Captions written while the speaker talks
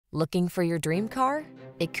Looking for your dream car?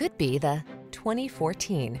 It could be the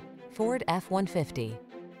 2014 Ford F-150.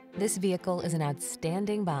 This vehicle is an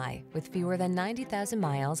outstanding buy with fewer than 90,000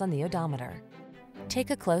 miles on the odometer. Take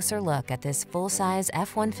a closer look at this full-size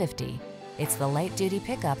F-150. It's the light-duty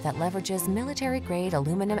pickup that leverages military-grade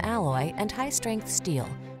aluminum alloy and high-strength steel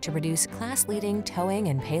to produce class-leading towing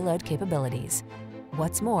and payload capabilities.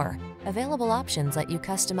 What's more, available options let you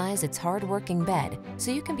customize its hard-working bed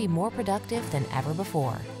so you can be more productive than ever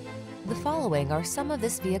before. The following are some of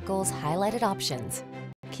this vehicle's highlighted options: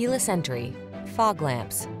 keyless entry, fog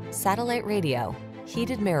lamps, satellite radio,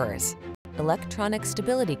 heated mirrors, electronic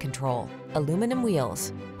stability control, aluminum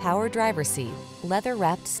wheels, power driver seat,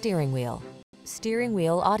 leather-wrapped steering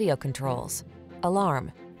wheel audio controls,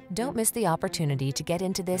 alarm. Don't miss the opportunity to get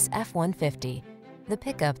into this F-150, the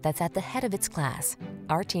pickup that's at the head of its class.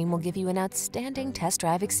 Our team will give you an outstanding test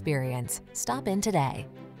drive experience. Stop in today.